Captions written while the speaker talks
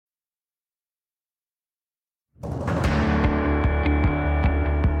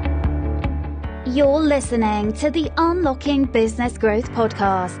You're listening to the Unlocking Business Growth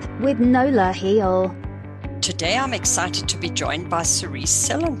podcast with Nola Heel. Today, I'm excited to be joined by Cerise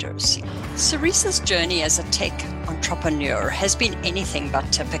Cylinders. Cerise's journey as a tech entrepreneur has been anything but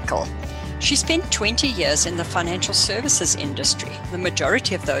typical. She spent 20 years in the financial services industry, the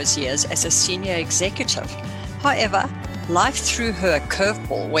majority of those years as a senior executive. However, life threw her a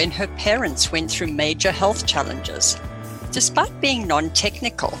curveball when her parents went through major health challenges. Despite being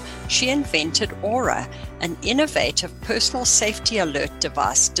non-technical, she invented Aura, an innovative personal safety alert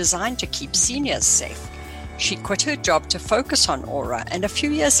device designed to keep seniors safe. She quit her job to focus on Aura and a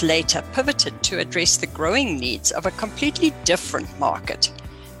few years later pivoted to address the growing needs of a completely different market.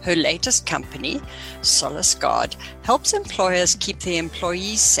 Her latest company, Solace Guard, helps employers keep their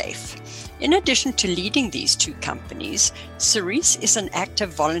employees safe. In addition to leading these two companies, Cerise is an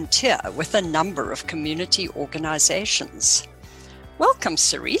active volunteer with a number of community organizations. Welcome,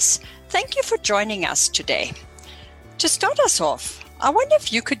 Cerise. Thank you for joining us today. To start us off, I wonder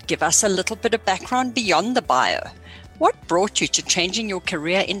if you could give us a little bit of background beyond the bio. What brought you to changing your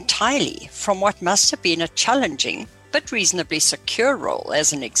career entirely from what must have been a challenging but reasonably secure role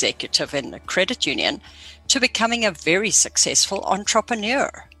as an executive in a credit union to becoming a very successful entrepreneur?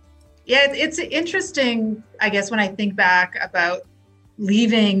 Yeah, it's interesting, I guess, when I think back about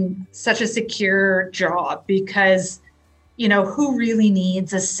leaving such a secure job because, you know, who really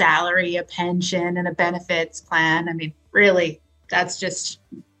needs a salary, a pension, and a benefits plan? I mean, really, that's just,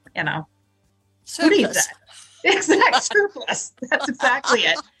 you know, Surplus. Who needs that? Exact surplus. That's exactly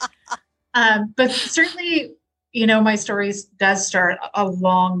it. But certainly, you know, my story does start a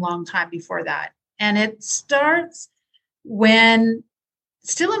long, long time before that. And it starts when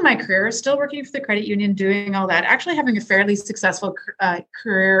still in my career, still working for the credit union, doing all that, actually having a fairly successful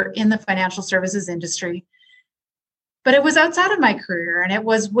career in the financial services industry. But it was outside of my career. And it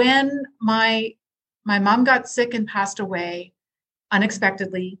was when my mom got sick and passed away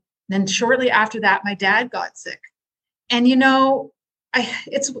unexpectedly. Then shortly after that, my dad got sick. And, you know,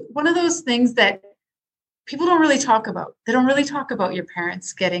 it's one of those things that people don't really talk about. They don't really talk about your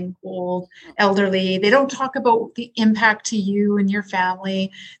parents getting old, elderly. They don't talk about the impact to you and your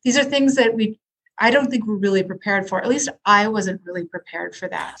family. These are things that I don't think we're really prepared for. At least I wasn't really prepared for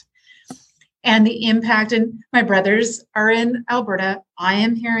that. And the impact, and my brothers are in Alberta. I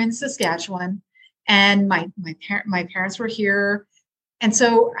am here in Saskatchewan, and my parents were here. And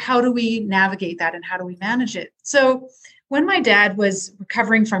so how do we navigate that and how do we manage it? So when my dad was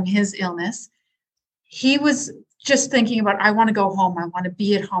recovering from his illness, he was just thinking about, I want to go home. I want to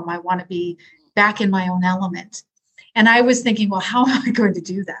be at home. I want to be back in my own element. And I was thinking, well, how am I going to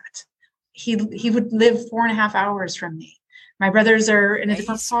do that? He would live 4.5 hours from me. My brothers are in a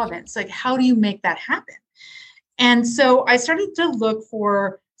different province. Like, how do you make that happen? And so I started to look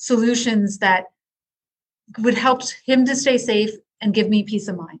for solutions that would help him to stay safe and give me peace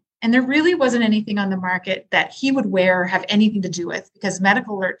of mind. And there really wasn't anything on the market that he would wear or have anything to do with, because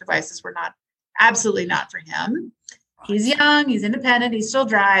medical alert devices were absolutely not for him. He's young, he's independent, he still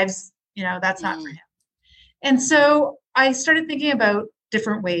drives, you know, that's not for him. And so I started thinking about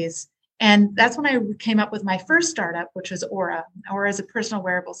different ways. And that's when I came up with my first startup, which was Aura. Aura is a personal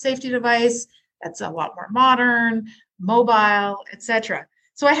wearable safety device that's a lot more modern, mobile, etc.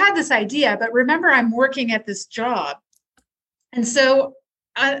 So I had this idea, but remember, I'm working at this job. And so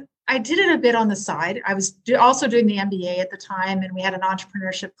I did it a bit on the side. I was also doing the MBA at the time, and we had an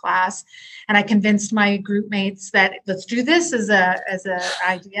entrepreneurship class. And I convinced my group mates that let's do this as a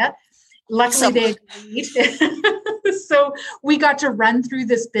idea. Luckily, they agreed. So we got to run through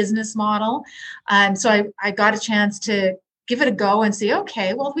this business model. So I got a chance to give it a go and say,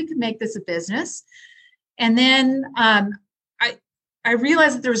 okay, well, we could make this a business. And then I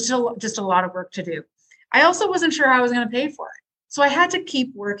realized that there was still just a lot of work to do. I also wasn't sure how I was going to pay for it. So I had to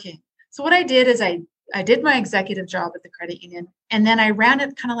keep working. So what I did is I did my executive job at the credit union, and then I ran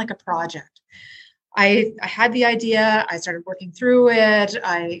it kind of like a project. I had the idea, I started working through it,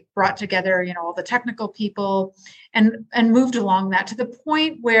 I brought together, you know, all the technical people and moved along that to the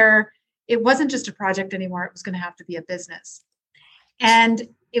point where it wasn't just a project anymore, it was going to have to be a business. And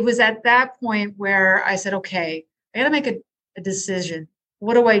it was at that point where I said, okay, I got to make a decision.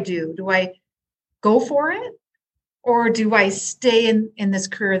 What do I do? Do I go for it? Or do I stay in this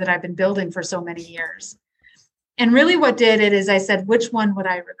career that I've been building for so many years? And really what did it is I said, which one would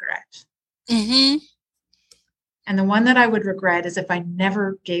I regret? Mm-hmm. And the one that I would regret is if I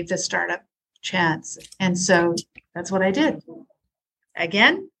never gave the startup chance. And so that's what I did.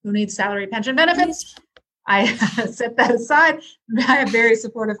 Again, who needs salary, pension, benefits? I set that aside. I have a very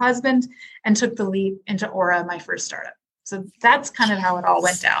supportive husband and took the leap into Aura, my first startup. So that's kind of how it all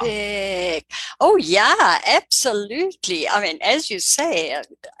went down. Oh, yeah, absolutely. I mean, as you say,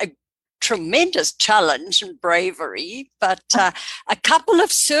 a tremendous challenge and bravery, but a couple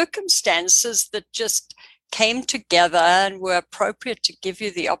of circumstances that just came together and were appropriate to give you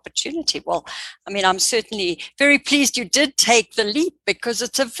the opportunity. Well, I mean, I'm certainly very pleased you did take the leap, because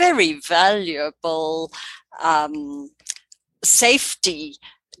it's a very valuable safety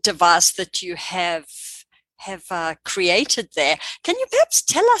device that you have created there. Can you perhaps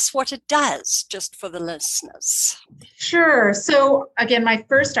tell us what it does, just for the listeners? Sure. So again, my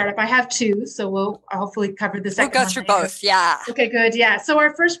first startup, I have two, so we'll hopefully cover the second one. We'll go through both, yeah. Okay, good. Yeah. So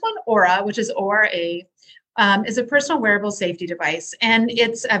our first one, Aura, which is Aura A, is a personal wearable safety device. And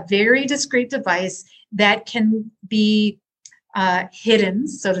it's a very discreet device that can be hidden,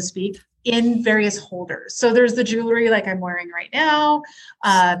 so to speak, in various holders. So there's the jewelry like I'm wearing right now,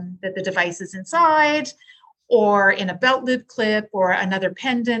 that the device is inside, or in a belt loop clip or another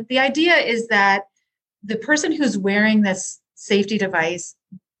pendant. The idea is that the person who's wearing this safety device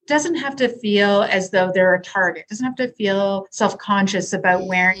doesn't have to feel as though they're a target, doesn't have to feel self-conscious about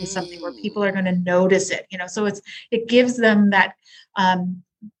wearing something where people are going to notice it. So it gives them that an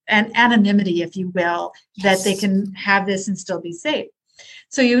anonymity, if you will, that they can have this and still be safe.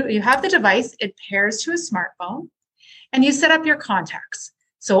 So you have the device, it pairs to a smartphone, and you set up your contacts.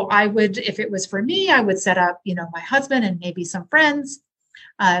 So I would, if it was for me, I would set up, my husband and maybe some friends.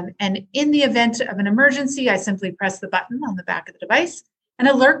 And in the event of an emergency, I simply press the button on the back of the device. An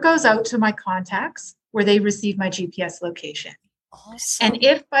alert goes out to my contacts where they receive my GPS location. Awesome. And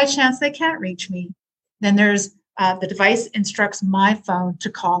if by chance they can't reach me, then there's the device instructs my phone to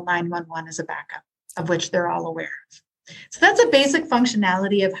call 911 as a backup, of which they're all aware of. So that's a basic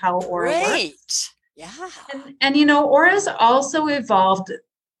functionality of how Aura works. Yeah. And Aura's also evolved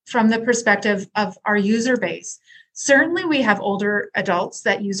from the perspective of our user base. Certainly we have older adults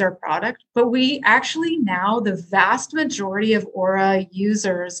that use our product, but we actually now, the vast majority of Aura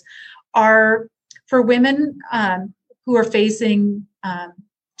users are for women who are facing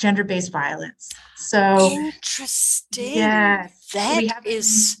gender-based violence. So interesting. Yes. That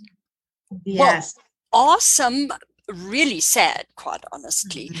is yes. Well, awesome. Really sad, quite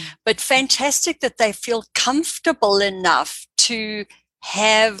honestly, but fantastic that they feel comfortable enough to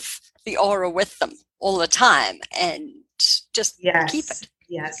have the Aura with them all the time and just keep it.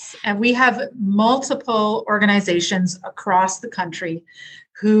 Yes. And we have multiple organizations across the country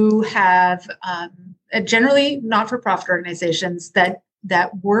who have generally not-for-profit organizations that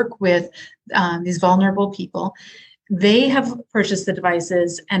work with these vulnerable people. They have purchased the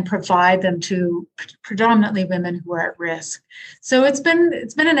devices and provide them to predominantly women who are at risk. So it's been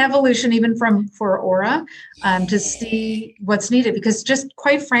an evolution even for Aura to see what's needed, because just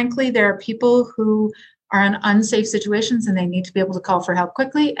quite frankly, there are people who are in unsafe situations and they need to be able to call for help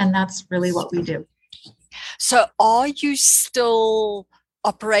quickly. And that's really what we do. So are you still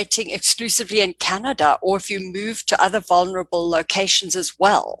operating exclusively in Canada, or have you moved to other vulnerable locations as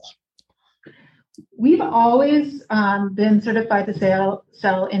well? We've always been certified to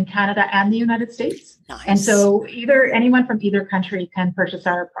sell in Canada and the United States. Nice. And so anyone from either country can purchase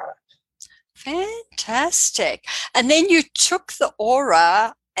our product. Fantastic. And then you took the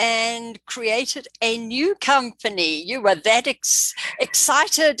Aura and created a new company. You were that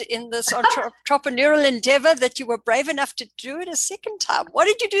excited in this entrepreneurial endeavor that you were brave enough to do it a second time. What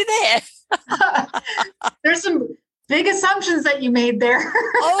did you do there? There's some big assumptions that you made there.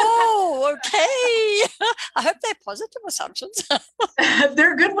 Oh, okay. I hope they're positive assumptions.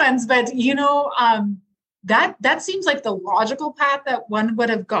 They're good ones, but that seems like the logical path that one would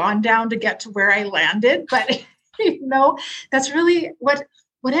have gone down to get to where I landed. But that's really what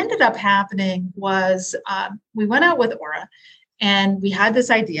ended up happening was we went out with Aura and we had this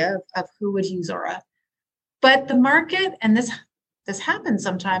idea of who would use Aura. But the market, and this happens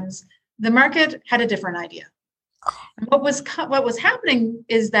sometimes, the market had a different idea. And what was happening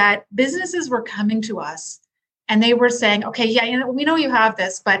is that businesses were coming to us and they were saying, okay, yeah, we know you have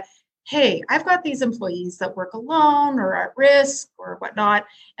this, but hey, I've got these employees that work alone or at risk or whatnot,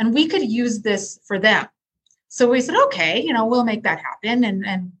 and we could use this for them. So we said, okay, we'll make that happen.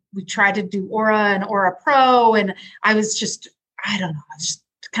 And we tried to do Aura and Aura Pro. And I was just kind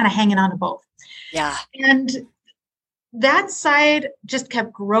of hanging on to both. Yeah. And that side just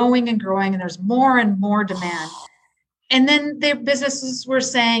kept growing and growing, and there's more and more demand. And then their businesses were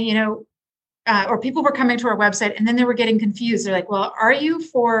saying, or people were coming to our website and then they were getting confused. They're like, well, are you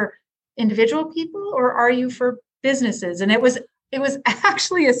for individual people or are you for businesses? And it was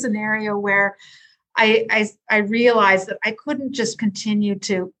actually a scenario where I realized that I couldn't just continue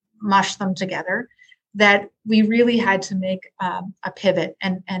to mush them together. that we really had to make a pivot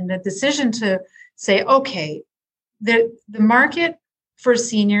and a decision to say, okay, the market for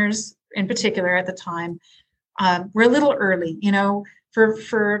seniors in particular at the time, we're a little early,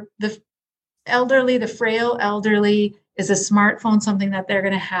 for the elderly, the frail elderly. Is a smartphone something that they're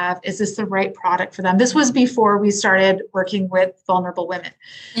going to have? Is this the right product for them? This was before we started working with vulnerable women.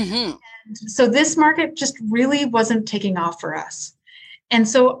 Mm-hmm. And so this market just really wasn't taking off for us. And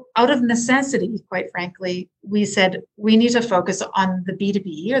so out of necessity, quite frankly, we said we need to focus on the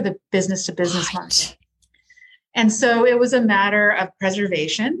B2B or the business to business market. And so it was a matter of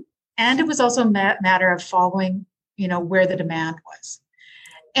preservation, and it was also a matter of following, where the demand was.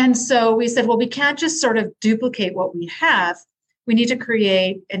 And so we said, well, we can't just sort of duplicate what we have. We need to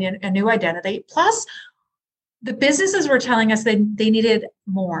create a new identity. Plus, the businesses were telling us they needed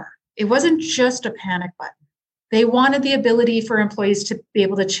more. It wasn't just a panic button. They wanted the ability for employees to be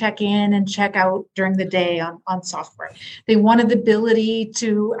able to check in and check out during the day on software. They wanted the ability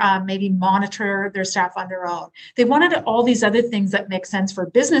to maybe monitor their staff on their own. They wanted all these other things that make sense for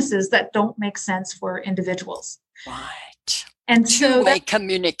businesses that don't make sense for individuals. Right. And so two-way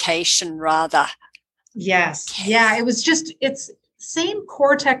communication, rather. Yes. Yeah. It's same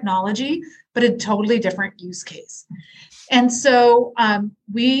core technology, but a totally different use case. And so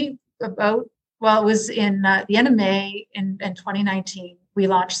it was in the end of May in 2019, we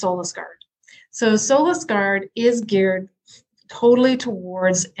launched Solus Guard. So Solus Guard is geared totally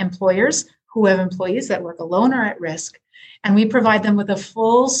towards employers who have employees that work alone or at risk. And we provide them with a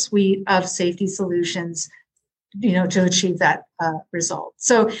full suite of safety solutions to achieve that result.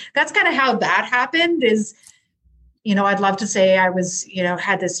 So that's kind of how that happened is, I'd love to say I was,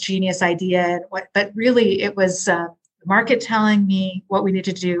 had this genius idea, but really it was the market telling me what we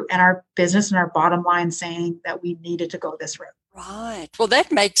needed to do and our business and our bottom line saying that we needed to go this route. Right. Well,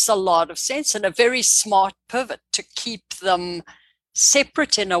 that makes a lot of sense and a very smart pivot to keep them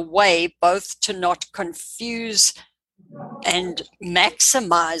separate in a way, both to not confuse and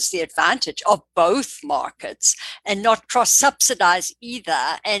maximize the advantage of both markets and not cross-subsidize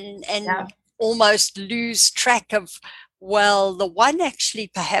either and almost lose track of, well, the one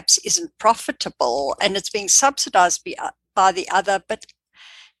actually perhaps isn't profitable and it's being subsidized by the other, but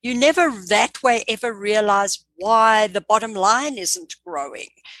you never that way ever realize why the bottom line isn't growing.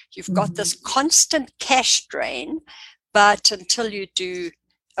 You've got this constant cash drain, but until you do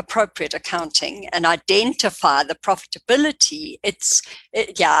appropriate accounting and identify the profitability, it's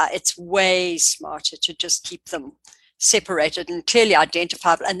way smarter to just keep them separated and clearly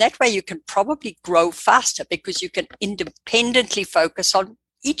identifiable. And that way you can probably grow faster because you can independently focus on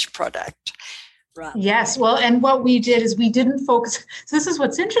each product. Right. Yes. Well, and what we did is we didn't focus. So this is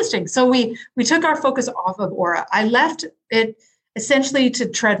what's interesting. So we took our focus off of Aura. I left it essentially to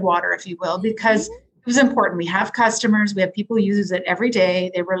tread water, if you will, because it was important. We have customers. We have people who use it every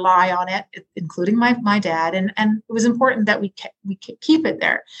day. They rely on it, including my dad. And it was important that we keep it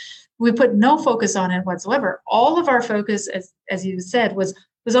there. We put no focus on it whatsoever. All of our focus, as you said, was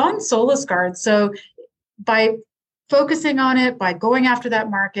on Solus Guard. So by focusing on it, by going after that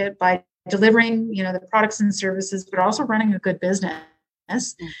market, by delivering, the products and services, but also running a good business,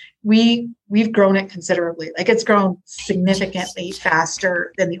 we've grown it considerably. Like it's grown significantly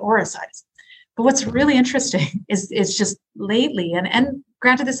faster than the Aura size. But what's really interesting is just lately, and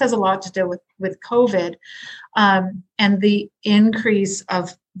granted, this has a lot to do with COVID and the increase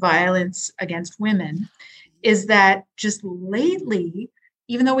of violence against women, is that just lately,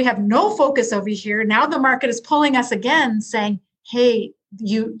 even though we have no focus over here, now the market is pulling us again, saying, "Hey,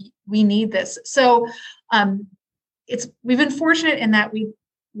 we need this." So we've been fortunate in that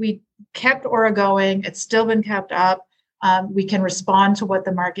we kept Aura going. It's still been kept up. We can respond to what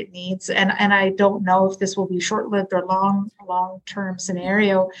the market needs. And I don't know if this will be short-lived or long-term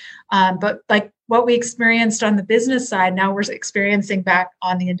scenario. But like what we experienced on the business side, now we're experiencing back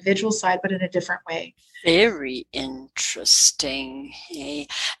on the individual side, but in a different way. Very interesting.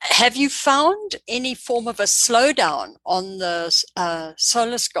 Have you found any form of a slowdown on the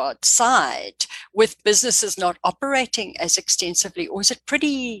Solus Guard side with businesses not operating as extensively, or is it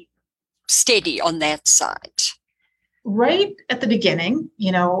pretty steady on that side? Right at the beginning,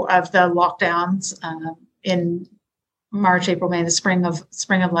 of the lockdowns in March, April, May, the spring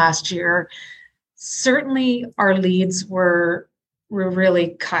of last year, certainly our leads were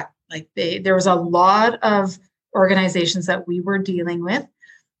really cut. Like there was a lot of organizations that we were dealing with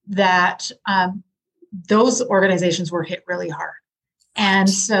that those organizations were hit really hard, and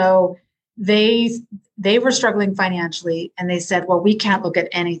so they were struggling financially, and they said, "Well, we can't look at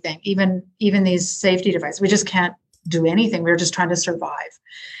anything, even these safety devices. We just can't do anything. We're just trying to survive."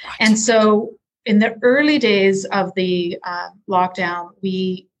 Right. And so in the early days of the lockdown,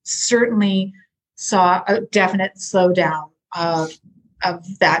 we certainly saw a definite slowdown of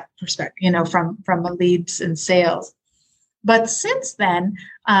that perspective, from leads and sales. But since then,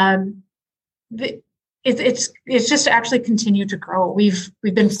 it's just actually continued to grow. We've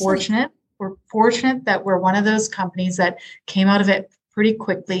been fortunate. We're fortunate that we're one of those companies that came out of it pretty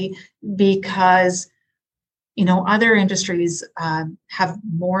quickly, because other industries have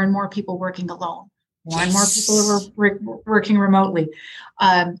more and more people working alone, more and more people are working remotely.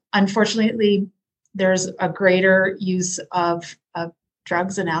 Unfortunately, there's a greater use of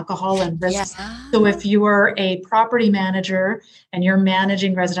drugs and alcohol and risks. Yeah. So if you are a property manager and you're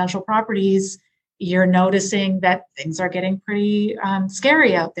managing residential properties, you're noticing that things are getting pretty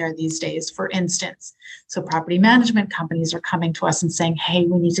scary out there these days, for instance. So property management companies are coming to us and saying, hey,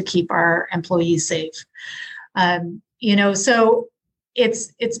 we need to keep our employees safe. So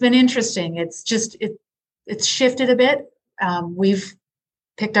it's been interesting. It's shifted a bit. We've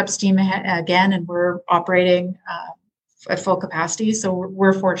picked up steam again, and we're operating at full capacity. So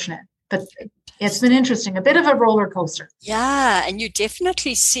we're fortunate, but it's been interesting, a bit of a roller coaster. Yeah, and you're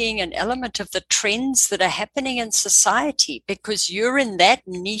definitely seeing an element of the trends that are happening in society, because you're in that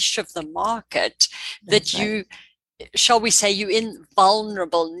niche of the market that you, shall we say, you're in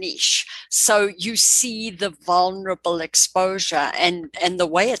vulnerable niche. So you see the vulnerable exposure and the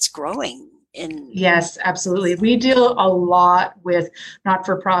way it's growing. Yes, absolutely. We deal a lot with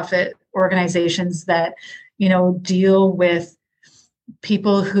not-for-profit organizations that, deal with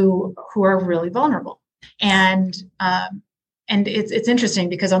people who are really vulnerable. And it's interesting,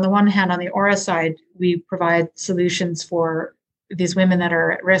 because on the one hand, on the Aura side, we provide solutions for these women that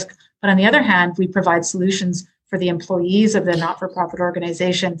are at risk. But on the other hand, we provide solutions for the employees of the not-for-profit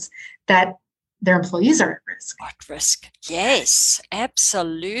organizations that their employees are at risk. Yes,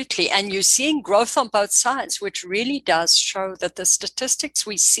 absolutely. And you're seeing growth on both sides, which really does show that the statistics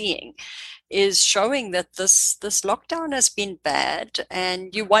we're seeing is showing that this lockdown has been bad,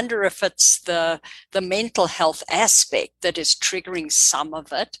 and you wonder if it's the mental health aspect that is triggering some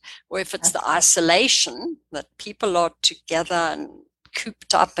of it, or if it's the isolation that people are together and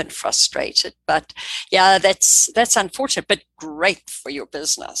cooped up and frustrated. But yeah, that's unfortunate, but great for your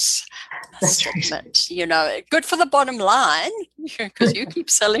business. That's right. Good for the bottom line, because you keep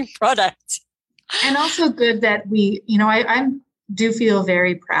selling products. And also good that we, I do feel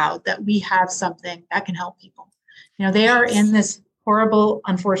very proud that we have something that can help people. They are in this horrible,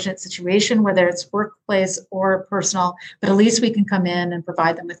 unfortunate situation, whether it's workplace or personal, but at least we can come in and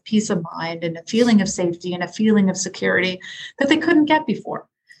provide them with peace of mind and a feeling of safety and a feeling of security that they couldn't get before.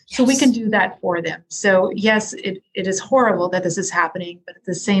 Yes. So we can do that for them. So yes, it is horrible that this is happening, but at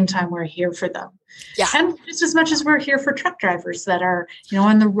the same time, we're here for them. Yeah. And just as much as we're here for truck drivers that are,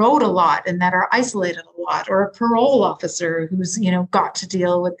 on the road a lot and that are isolated a lot, or a parole officer who's, got to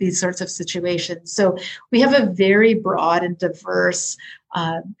deal with these sorts of situations. So we have a very broad and diverse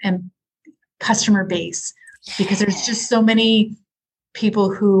and customer base, because there's just so many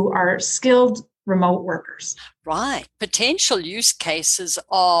people who are skilled remote workers. Right. Potential use cases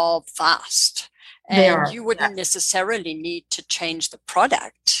are vast. They are. You wouldn't necessarily need to change the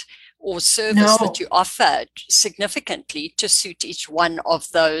product or service that you offer significantly to suit each one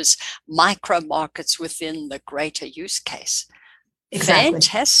of those micro markets within the greater use case. Exactly.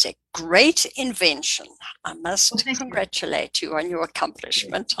 Fantastic. Great invention. I must congratulate you on your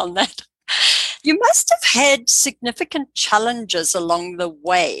accomplishment on that. You must have had significant challenges along the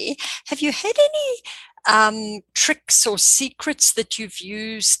way. Have you had any tricks or secrets that you've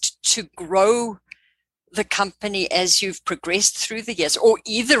used to grow the company as you've progressed through the years, or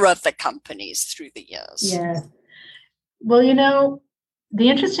either of the companies through the years? Yeah. Well, the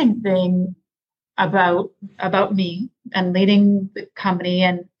interesting thing about me and leading the company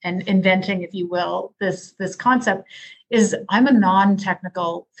and inventing, if you will, this concept is I'm a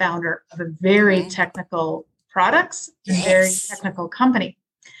non-technical founder of a very technical products and very technical company.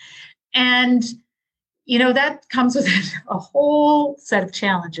 And, that comes with a whole set of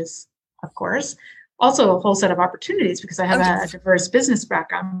challenges, of course, also a whole set of opportunities, because I have a diverse business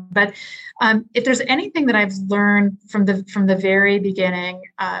background. But if there's anything that I've learned from the very beginning,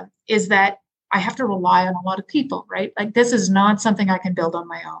 is that I have to rely on a lot of people, right? Like, this is not something I can build on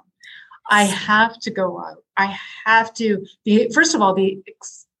my own. I have to go out. I have to first of all, be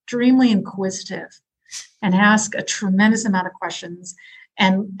extremely inquisitive and ask a tremendous amount of questions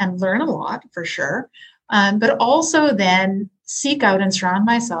and learn a lot, for sure. But also then seek out and surround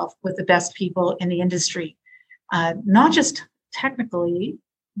myself with the best people in the industry, not just technically,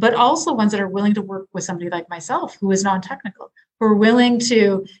 but also ones that are willing to work with somebody like myself who is non-technical, who are willing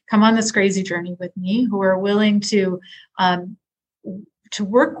to come on this crazy journey with me, who are willing to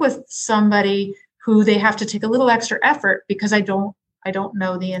work with somebody who they have to take a little extra effort because I don't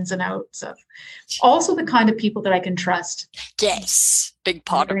know the ins and outs of. Also the kind of people that I can trust. Yes, big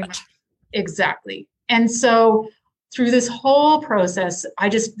part of it. Exactly. And so through this whole process,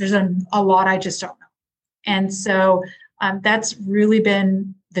 there's a lot I just don't know. And so that's really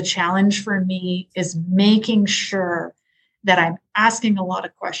been the challenge for me, is making sure that I'm asking a lot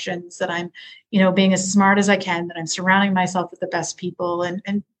of questions, that I'm, being as smart as I can, that I'm surrounding myself with the best people,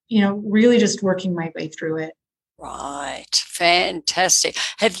 and really just working my way through it. Right. Fantastic.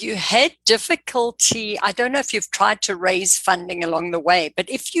 Have you had difficulty? I don't know if you've tried to raise funding along the way, but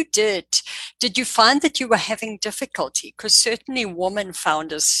if you did you find that you were having difficulty? Because certainly women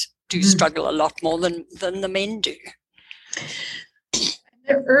founders do struggle a lot more than the men do.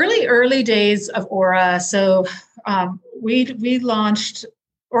 The early days of Aura. So we launched.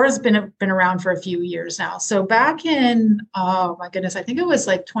 Aura's been around for a few years now. So back in, oh my goodness, I think it was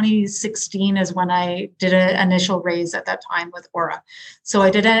like 2016 is when I did an initial raise at that time with Aura. So I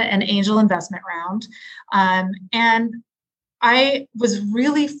did an angel investment round. And I was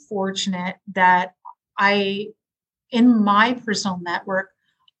really fortunate that in my personal network,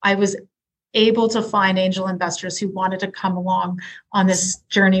 I was able to find angel investors who wanted to come along on this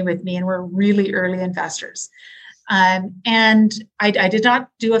journey with me and were really early investors. And I did not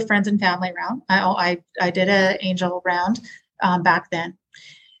do a friends and family round. I did an angel round back then.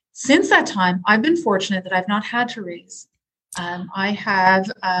 Since that time, I've been fortunate that I've not had to raise. I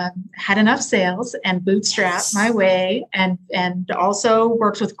have had enough sales and bootstrapped my way, and also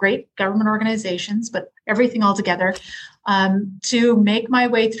worked with great government organizations, but everything all together, to make my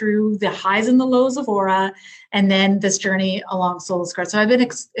way through the highs and the lows of Aura, and then this journey along Solis Card. So I've been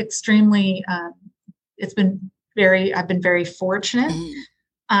extremely, I've been very fortunate.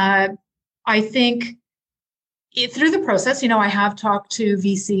 I think through the process, I have talked to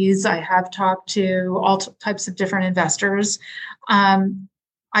VCs, I have talked to all types of different investors. I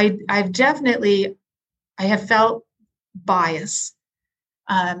have felt bias.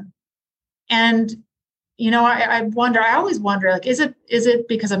 And, I always wonder, like, is it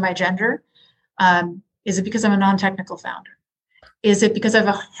because of my gender? Is it because I'm a non-technical founder? Is it because I have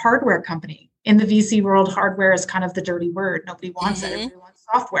a hardware company? In the VC world, hardware is kind of the dirty word. Nobody wants it. Everybody wants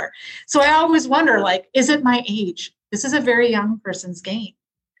software. So I always wonder, like, is it my age? This is a very young person's game.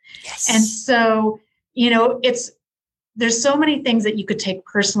 Yes. And so, there's so many things that you could take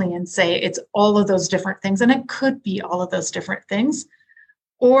personally and say it's all of those different things. And it could be all of those different things.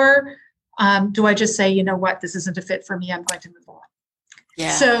 Or do I just say, you know what, this isn't a fit for me, I'm going to move on.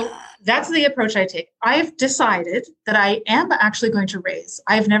 Yeah. So that's the approach I take. I've decided that I am actually going to raise.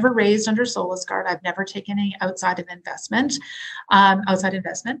 I've never raised under Solis Card. I've never taken any outside investment.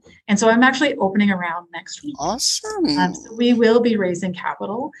 And so I'm actually opening a round next week. Awesome. So we will be raising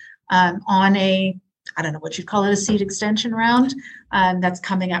capital on I don't know what you'd call it, a seed extension round that's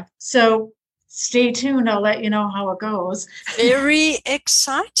coming up. So stay tuned. I'll let you know how it goes. Very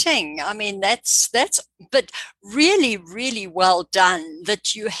exciting. I mean, but really, really well done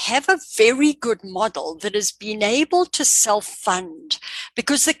that you have a very good model that has been able to self-fund,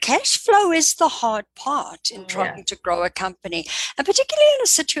 because the cash flow is the hard part in trying to grow a company. And particularly in a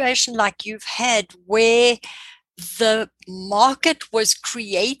situation like you've had, where the market was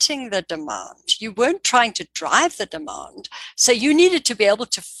creating the demand. You weren't trying to drive the demand. So you needed to be able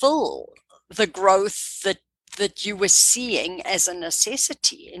to fill the growth that you were seeing as a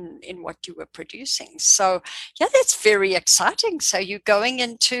necessity in what you were producing. So yeah, that's very exciting. So you're going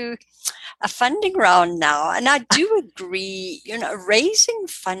into a funding round now. And I do agree, raising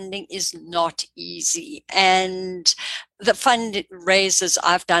funding is not easy. And the fundraisers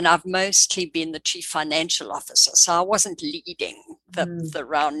I've done, I've mostly been the chief financial officer. So I wasn't leading the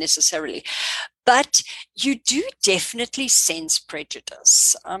round necessarily. But you do definitely sense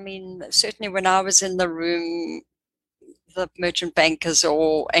prejudice. I mean, certainly when I was in the room, the merchant bankers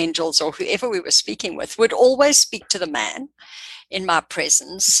or angels or whoever we were speaking with would always speak to the man in my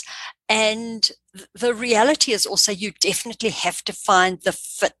presence. And the reality is also you definitely have to find the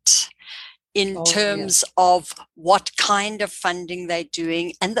fit in terms of what kind of funding they're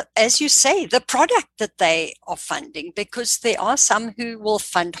doing. And as you say, the product that they are funding, because there are some who will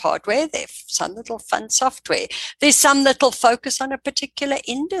fund hardware, there's some that will fund software. There's some that will focus on a particular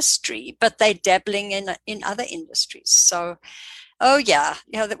industry, but they're dabbling in other industries. So, well,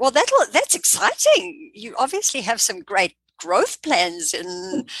 that's exciting. You obviously have some great growth plans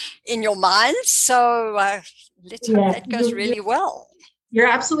in your mind. So let's hope that goes really well. You're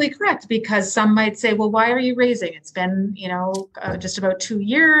absolutely correct, because some might say, well, why are you raising? It's been, just about 2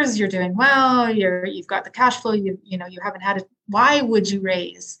 years. You're doing well. You've got the cash flow. You haven't had it. Why would you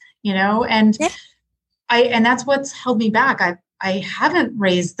raise? And Yeah. and that's what's held me back. I haven't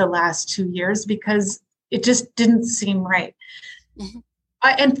raised the last 2 years because it just didn't seem right. Mm-hmm.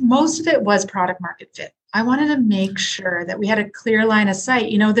 And most of it was product market fit. I wanted to make sure that we had a clear line of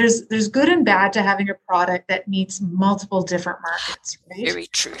sight. There's good and bad to having a product that meets multiple different markets, right? Very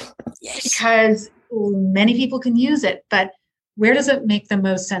true. Yes. Because many people can use it, but where does it make the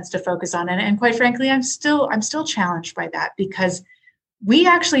most sense to focus on? And quite frankly, I'm still challenged by that, because we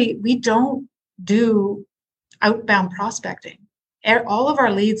don't do outbound prospecting. All of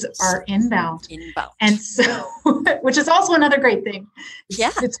our leads are inbound. And so, which is also another great thing.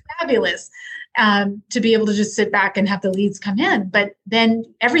 Yeah. It's fabulous. To be able to just sit back and have the leads come in. But then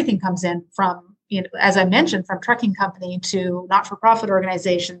everything comes in from, as I mentioned, from trucking company to not-for-profit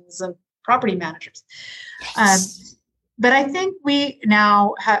organizations and property managers. Yes. But I think we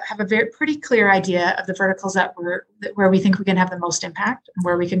now have a pretty clear idea of the verticals where we think we can have the most impact and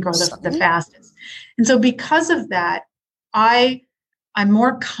where we can grow the fastest. And so because of that, I'm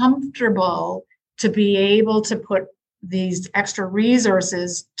more comfortable to be able to put these extra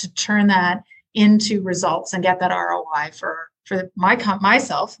resources to turn that into results and get that ROI for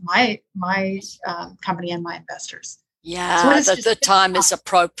myself, my company, and my investors. Yeah, so the time is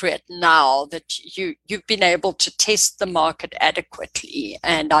appropriate now that you've been able to test the market adequately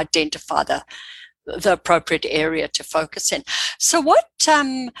and identify the appropriate area to focus in. So what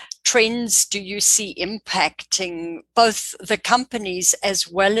trends do you see impacting both the companies as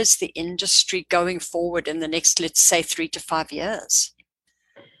well as the industry going forward in the next, let's say, 3 to 5 years?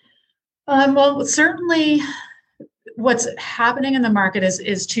 Well, certainly what's happening in the market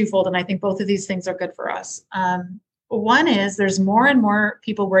is twofold, and I think both of these things are good for us. One is there's more and more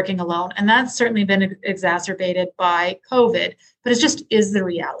people working alone, and that's certainly been exacerbated by COVID, but it just is the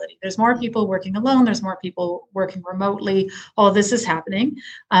reality. There's more people working alone. There's more people working remotely. All this is happening,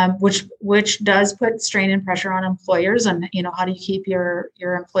 which does put strain and pressure on employers. And how do you keep your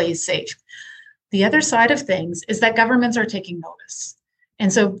employees safe? The other side of things is that governments are taking notice.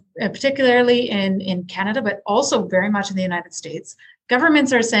 And so particularly in Canada, but also very much in the United States,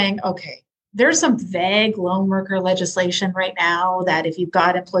 governments are saying, okay, there's some vague lone worker legislation right now that if you've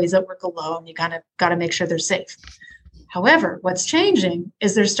got employees that work alone, you kind of got to make sure they're safe. However, what's changing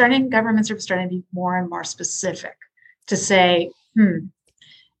is governments are starting to be more and more specific to say,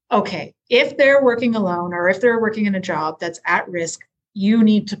 okay, if they're working alone or if they're working in a job that's at risk, you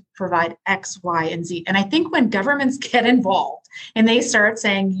need to provide X, Y, and Z. And I think when governments get involved and they start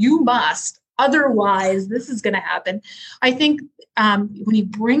saying, you must, otherwise this is going to happen, I think when you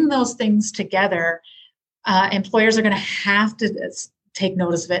bring those things together, employers are going to have to take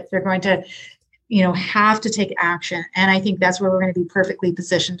notice of it. They're going to, have to take action. And I think that's where we're going to be perfectly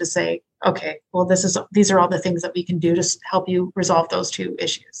positioned to say, okay, well, these are all the things that we can do to help you resolve those two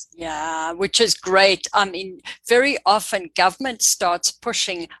issues. Yeah, which is great. I mean, very often government starts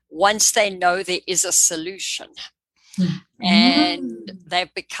pushing once they know there is a solution. Mm-hmm. And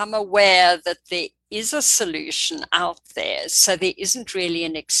they've become aware that there is a solution out there. So there isn't really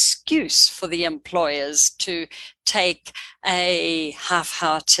an excuse for the employers to take a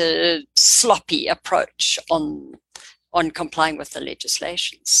half-hearted, sloppy approach on complying with the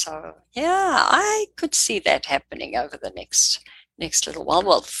legislation. So, yeah, I could see that happening over the next little while.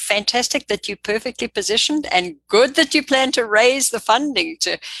 Well, fantastic that you're perfectly positioned, and good that you plan to raise the funding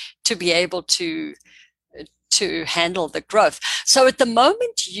to be able to handle the growth. So at the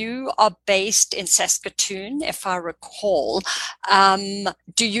moment you are based in Saskatoon, if I recall.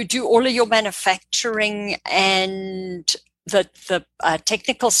 Do you do all of your manufacturing and the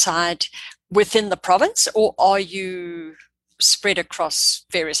technical side within the province, or are you spread across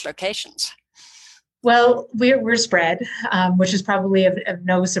various locations? Well, we're spread, which is probably of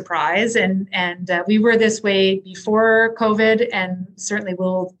no surprise. And we were this way before COVID, and certainly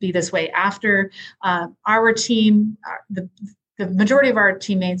will be this way after. Our team, the majority of our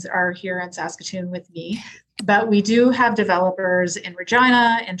teammates are here in Saskatoon with me, but we do have developers in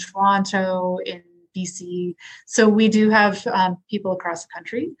Regina, in Toronto, in BC. So we do have people across the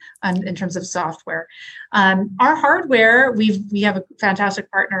country in terms of software. Our hardware, we have a fantastic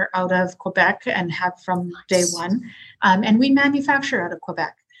partner out of Quebec and have from day one, and we manufacture out of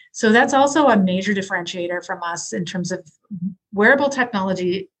Quebec. So that's also a major differentiator from us in terms of wearable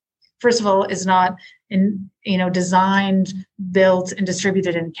technology. First of all, is not designed, built, and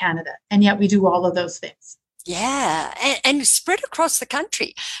distributed in Canada, and yet we do all of those things. Yeah, and spread across the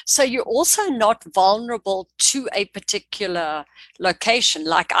country. So you're also not vulnerable to a particular location.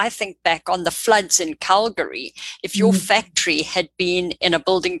 Like I think back on the floods in Calgary, if your Mm. factory had been in a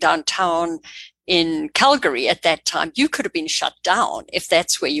building downtown in Calgary at that time, you could have been shut down if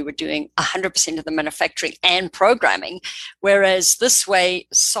that's where you were doing 100% of the manufacturing and programming. Whereas this way,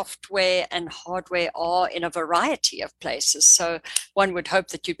 software and hardware are in a variety of places. So one would hope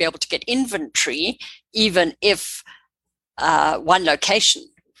that you'd be able to get inventory even if one location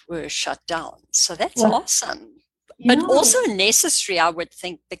were shut down. So that's awesome. But also necessary, I would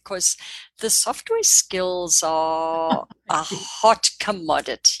think, because the software skills are a hot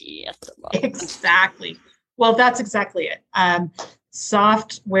commodity at the moment. Exactly. Well, that's exactly it.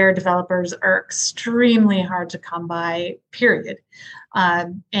 Software developers are extremely hard to come by, period.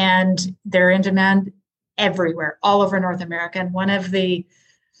 And they're in demand everywhere, all over North America. And one of the,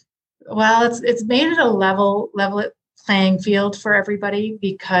 it's made it a level playing field for everybody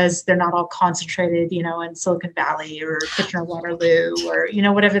because they're not all concentrated, in Silicon Valley or Kitchener-Waterloo or,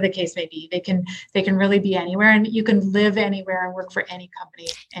 whatever the case may be. They can really be anywhere, and you can live anywhere and work for any company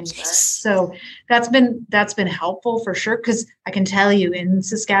anywhere. Yes. So that's been helpful for sure. Because I can tell you in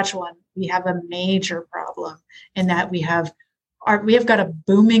Saskatchewan, we have a major problem in that we have got a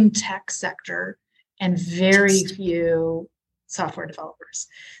booming tech sector and very few software developers.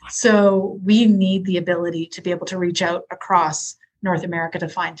 So we need the ability to be able to reach out across North America to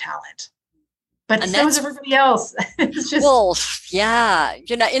find talent. But so is everybody else. It's just, well, yeah,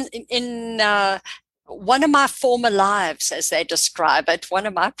 in one of my former lives, as they describe it, one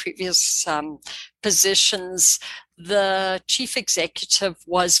of my previous positions, the chief executive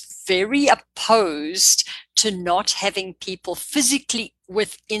was very opposed to not having people physically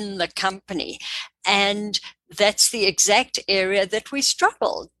within the company. And that's the exact area that we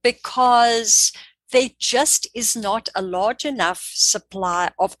struggled, because there just is not a large enough supply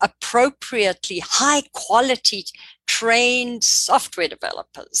of appropriately high quality trained software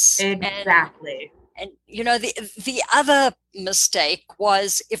developers. Exactly. And the other mistake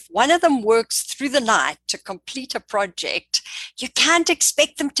was, if one of them works through the night to complete a project, you can't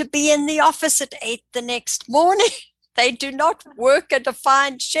expect them to be in the office at 8 the next morning. They do not work a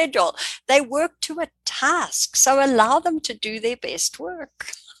defined schedule. They work to a task. So allow them to do their best work.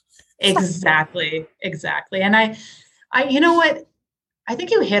 Exactly. And I you know what? I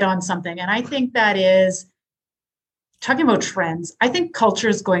think you hit on something. And I think that is, talking about trends, I think culture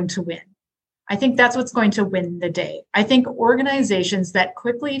is going to win. I think that's what's going to win the day. I think organizations that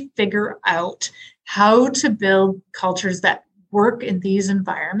quickly figure out how to build cultures that work in these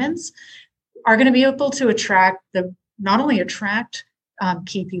environments are going to be able to not only attract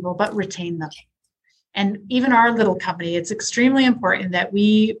key people, but retain them. And even our little company, it's extremely important that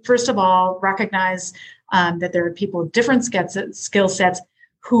we, first of all, recognize that there are people with different skill sets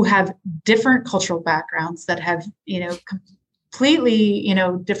who have different cultural backgrounds, that have, completely,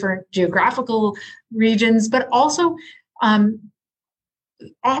 different geographical regions, but also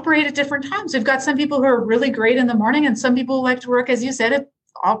operate at different times. We've got some people who are really great in the morning, and some people who like to work, as you said,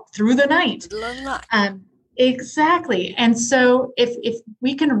 all through the night. Exactly. And so if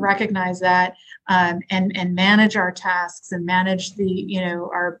we can recognize that and manage our tasks and manage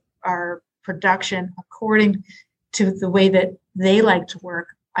our production according to the way that they like to work,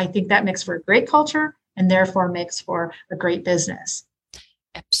 I think that makes for a great culture and therefore makes for a great business.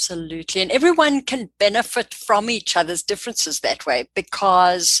 Absolutely. And everyone can benefit from each other's differences that way,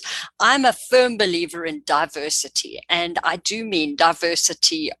 because I'm a firm believer in diversity. And I do mean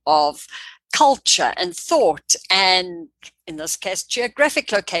diversity of culture and thought, and in this case,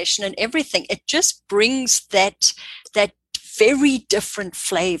 geographic location and everything. It just brings that very different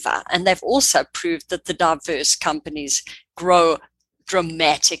flavor. And they've also proved that the diverse companies grow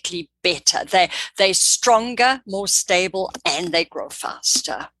dramatically better. They're stronger, more stable, and they grow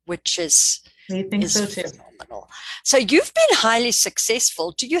faster, which is so too. Phenomenal. So you've been highly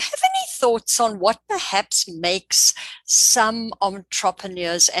successful. Do you have any thoughts on what perhaps makes some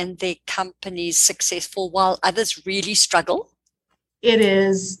entrepreneurs and their companies successful while others really struggle? It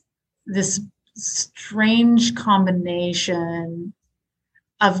is this strange combination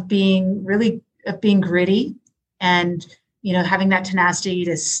of being gritty and having that tenacity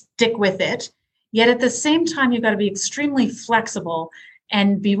to stick with it. Yet at the same time, you've got to be extremely flexible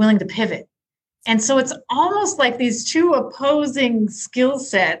and be willing to pivot. And so it's almost like these two opposing skill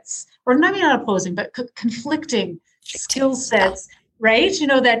sets, or maybe not opposing, but conflicting skill sets, right?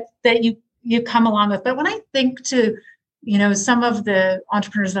 That you come along with. But when I think to, some of the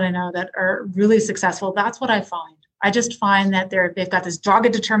entrepreneurs that I know that are really successful, that's what I find. I just find that they've got this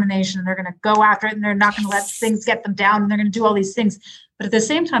dogged determination and they're going to go after it and they're not going to let things get them down and they're going to do all these things. But at the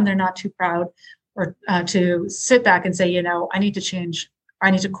same time, they're not too proud or to sit back and say, I need to change.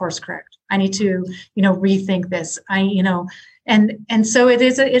 I need to course correct. I need to, rethink this. And so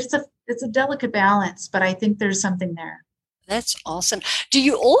it's a delicate balance, but I think there's something there. That's awesome. Do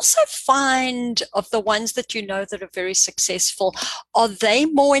you also find of the ones that that are very successful, are they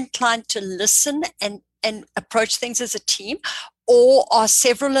more inclined to listen and approach things as a team, or are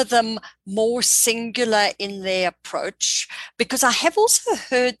several of them more singular in their approach? Because I have also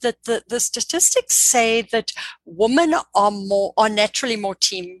heard that the statistics say that women are naturally more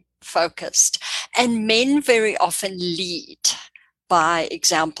team focused, and men very often lead by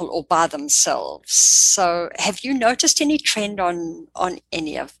example or by themselves. So have you noticed any trend on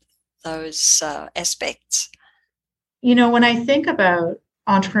any of those aspects? When I think about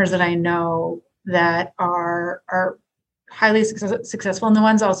entrepreneurs that I know that are highly successful, and the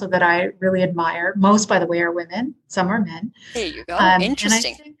ones also that I really admire, most, by the way, are women. Some are men. There you go.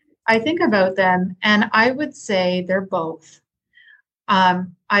 Interesting. And I think about them, and I would say they're both.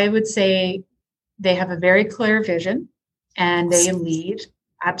 I would say they have a very clear vision. And they lead.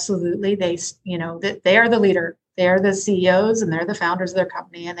 Absolutely. They are the leader. They are the CEOs and they're the founders of their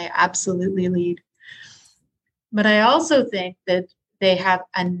company, and they absolutely lead. But I also think that they have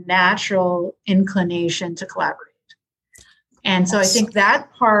a natural inclination to collaborate. And so I think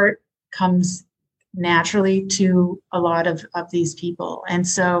that part comes naturally to a lot of these people. And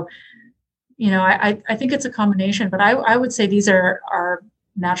so, I think it's a combination, but I would say these are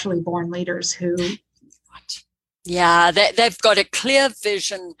naturally born leaders who. Yeah, they've got a clear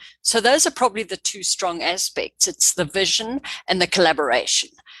vision. So those are probably the two strong aspects. It's the vision and the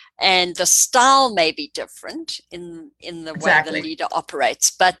collaboration. And the style may be different in the way the leader operates,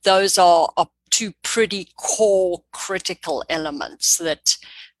 but those are two pretty core critical elements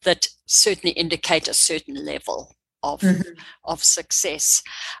that certainly indicate a certain level of success.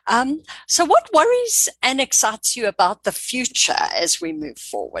 So what worries and excites you about the future as we move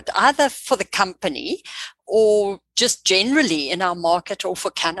forward, either for the company or just generally in our market or for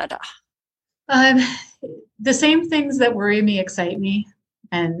Canada? The same things that worry me excite me,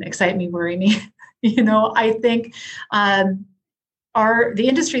 and excite me worry me. I think the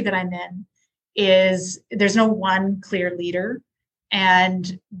industry that I'm in there's no one clear leader.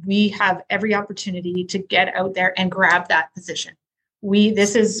 And we have every opportunity to get out there and grab that position.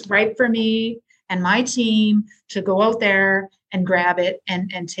 This is right for me and my team to go out there and grab it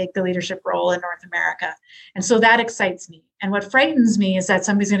and take the leadership role in North America. And so that excites me. And what frightens me is that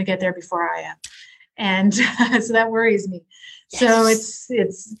somebody's going to get there before I am. And so that worries me. Yes. So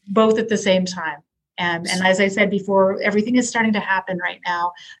it's both at the same time. And as I said before, everything is starting to happen right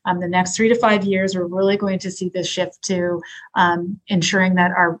now. The next 3 to 5 years, we're really going to see this shift to ensuring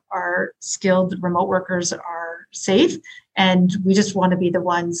that our skilled remote workers are safe. And we just want to be the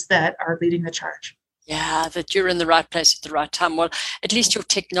ones that are leading the charge. Yeah, that you're in the right place at the right time. Well, at least your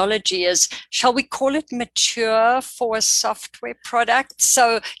technology is, shall we call it, mature for a software product?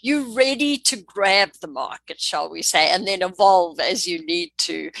 So you're ready to grab the market, shall we say, and then evolve as you need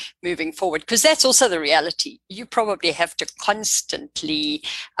to moving forward. Because that's also the reality. You probably have to constantly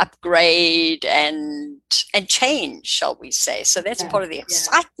upgrade and change, shall we say. So that's part of the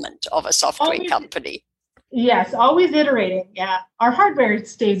excitement of a software company. Yes, always iterating. Yeah. Our hardware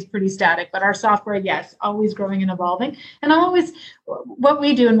stays pretty static, but our software, yes, always growing and evolving. And what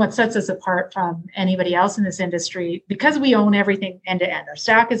we do and what sets us apart from anybody else in this industry, because we own everything end to end, our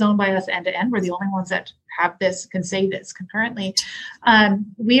stack is owned by us end to end. We're the only ones that can say this concurrently.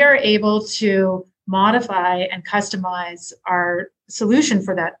 We are able to modify and customize our solution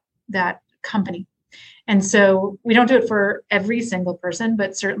for that company. And so we don't do it for every single person,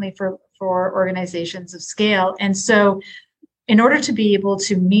 but certainly for organizations of scale. And so in order to be able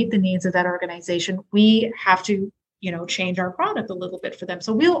to meet the needs of that organization, we have to, change our product a little bit for them.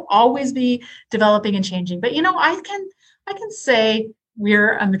 So we'll always be developing and changing. But, I can say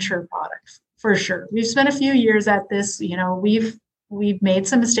we're a mature product for sure. We've spent a few years at this, we've made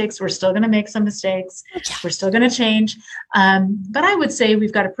some mistakes. We're still going to make some mistakes. We're still going to change. But I would say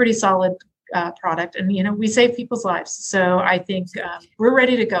we've got a pretty solid product, and we save people's lives. So I think we're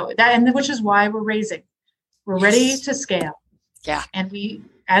ready to go. Which is why we're raising. We're ready to scale. Yeah. And we,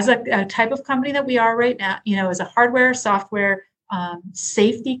 as a type of company that we are right now, as a hardware, software,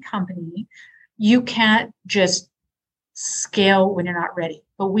 safety company, you can't just scale when you're not ready.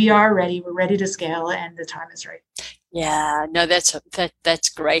 But we are ready. We're ready to scale, and the time is right. Yeah, no, that's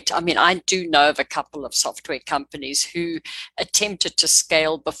great. I mean, I do know of a couple of software companies who attempted to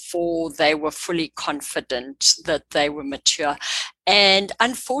scale before they were fully confident that they were mature. And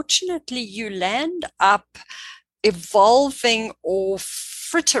unfortunately, you land up evolving or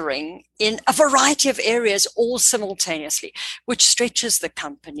frittering in a variety of areas all simultaneously, which stretches the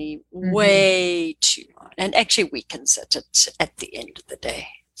company way too much and actually weakens it at the end of the day.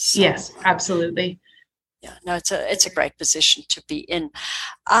 So, yes, absolutely. Yeah, no, it's a great position to be in.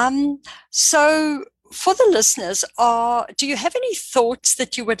 So for the listeners, do you have any thoughts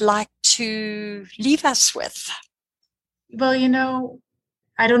that you would like to leave us with? Well,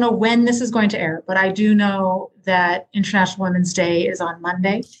 I don't know when this is going to air, but I do know that International Women's Day is on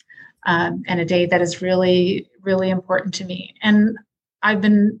Monday, and a day that is really, really important to me. And I've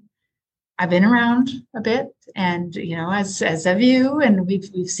been around a bit, and as have you, and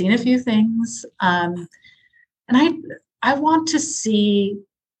we've seen a few things. And I want to see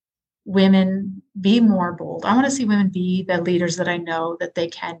women be more bold. I want to see women be the leaders that I know that they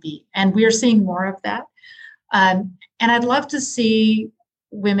can be. And we are seeing more of that. And I'd love to see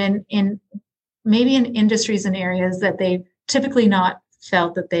women in industries and areas that they typically not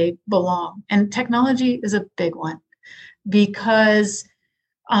felt that they belong. And technology is a big one, because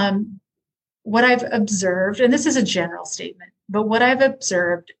what I've observed, and this is a general statement, but what I've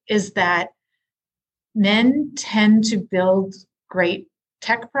observed is that men tend to build great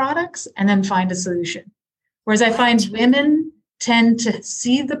tech products and then find a solution. Whereas I find women tend to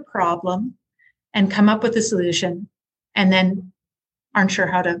see the problem and come up with a solution and then aren't sure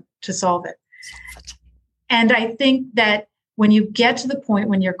how to solve it. And I think that when you get to the point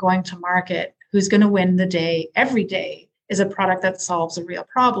when you're going to market, who's going to win the day every day is a product that solves a real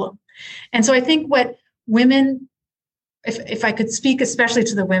problem. And so I think what women, if I could speak especially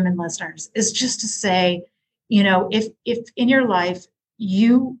to the women listeners, is just to say, if in your life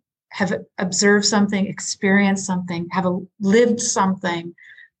you have observed something, experienced something, have lived something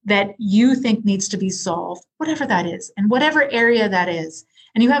that you think needs to be solved, whatever that is, and whatever area that is,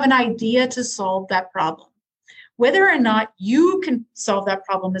 and you have an idea to solve that problem, whether or not you can solve that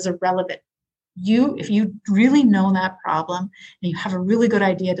problem is irrelevant. If you really know that problem and you have a really good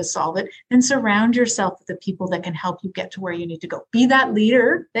idea to solve it, then surround yourself with the people that can help you get to where you need to go. Be that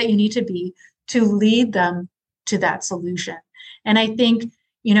leader that you need to be to lead them to that solution. And I think,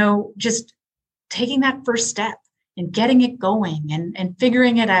 just taking that first step and getting it going and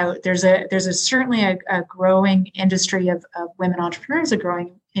figuring it out. There's certainly a growing industry of women entrepreneurs, a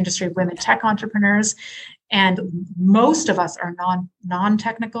growing industry of women tech entrepreneurs. And most of us are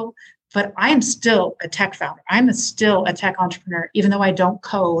non-technical, but I am still a tech founder. I'm still a tech entrepreneur, even though I don't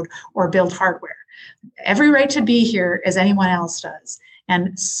code or build hardware. Every right to be here as anyone else does.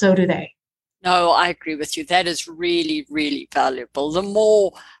 And so do they. No, I agree with you. That is really, really valuable. The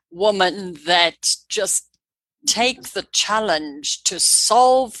more women that just take the challenge to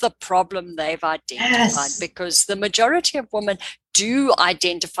solve the problem they've identified, because the majority of women do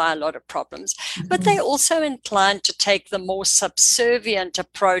identify a lot of problems, but they're also inclined to take the more subservient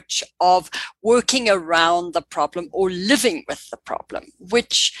approach of working around the problem or living with the problem,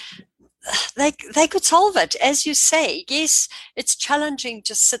 which they could solve it. As you say, yes, it's challenging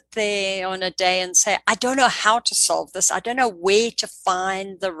to sit there on a day and say, I don't know how to solve this. I don't know where to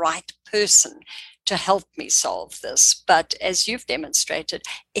find the right person to help me solve this. But as you've demonstrated,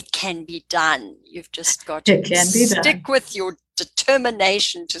 it can be done. You've just got to stick with your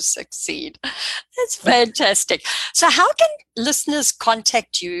determination to succeed. That's fantastic. So how can listeners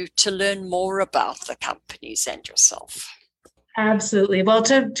contact you to learn more about the companies and yourself? Absolutely. Well,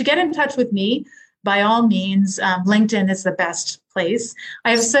 to get in touch with me, by all means, LinkedIn is the best place. I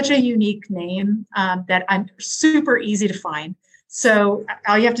have such a unique name that I'm super easy to find. So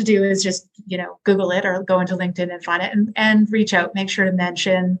all you have to do is just, Google it or go into LinkedIn and find it and reach out. Make sure to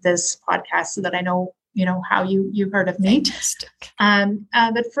mention this podcast so that I know, how you heard of me. Fantastic.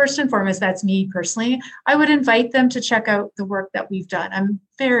 But first and foremost, that's me personally. I would invite them to check out the work that we've done. I'm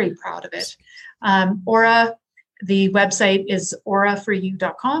very proud of it. Aura, the website is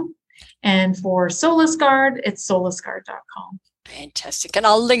auraforyou.com. And for SolisGuard, it's solisguard.com. Fantastic. And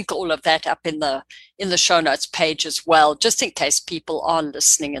I'll link all of that up in the show notes page as well, just in case people are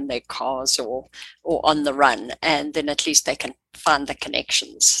listening in their cars or on the run, and then at least they can find the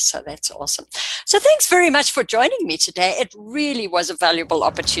connections. So that's awesome. So thanks very much for joining me today. It really was a valuable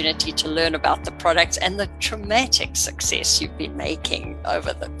opportunity to learn about the products and the traumatic success you've been making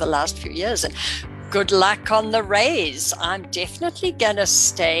over the last few years. And good luck on the raise. I'm definitely going to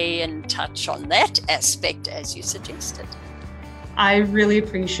stay in touch on that aspect as you suggested. I really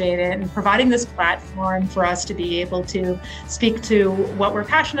appreciate it, and providing this platform for us to be able to speak to what we're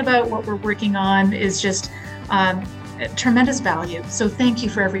passionate about, what we're working on, is just tremendous value. So thank you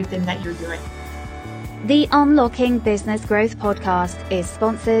for everything that you're doing. The Unlocking Business Growth podcast is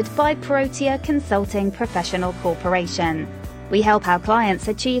sponsored by Protea Consulting Professional Corporation. We help our clients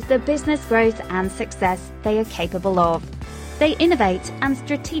achieve the business growth and success they are capable of. They innovate and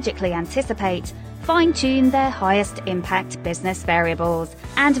strategically anticipate, fine-tune their highest impact business variables,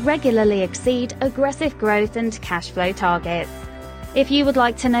 and regularly exceed aggressive growth and cash flow targets. If you would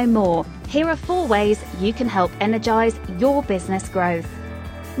like to know more, here are 4 ways you can help energize your business growth.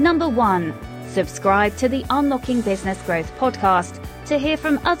 Number 1, subscribe to the Unlocking Business Growth podcast to hear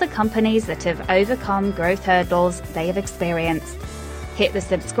from other companies that have overcome growth hurdles they have experienced. Hit the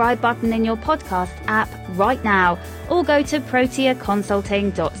subscribe button in your podcast app right now, or go to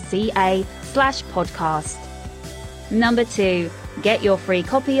proteaconsulting.ca/podcast. Number 2, get your free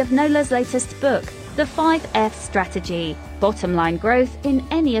copy of Nola's latest book, The 5F Strategy, Bottom Line Growth in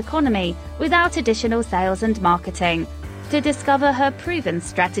Any Economy Without Additional Sales and Marketing, to discover her proven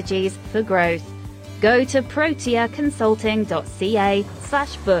strategies for growth. Go to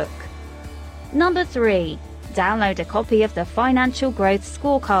proteaconsulting.ca/book. Number 3, download a copy of the Financial Growth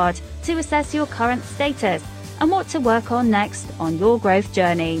Scorecard to assess your current status and what to work on next on your growth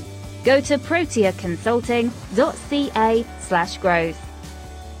journey. Go to proteaconsulting.ca/growth.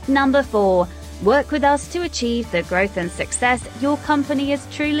 Number 4, work with us to achieve the growth and success your company is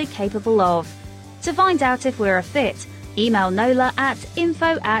truly capable of. To find out if we're a fit, email Nola at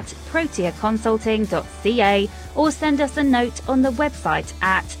info@proteaconsulting.ca or send us a note on the website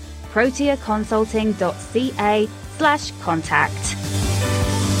at proteaconsulting.ca/contact.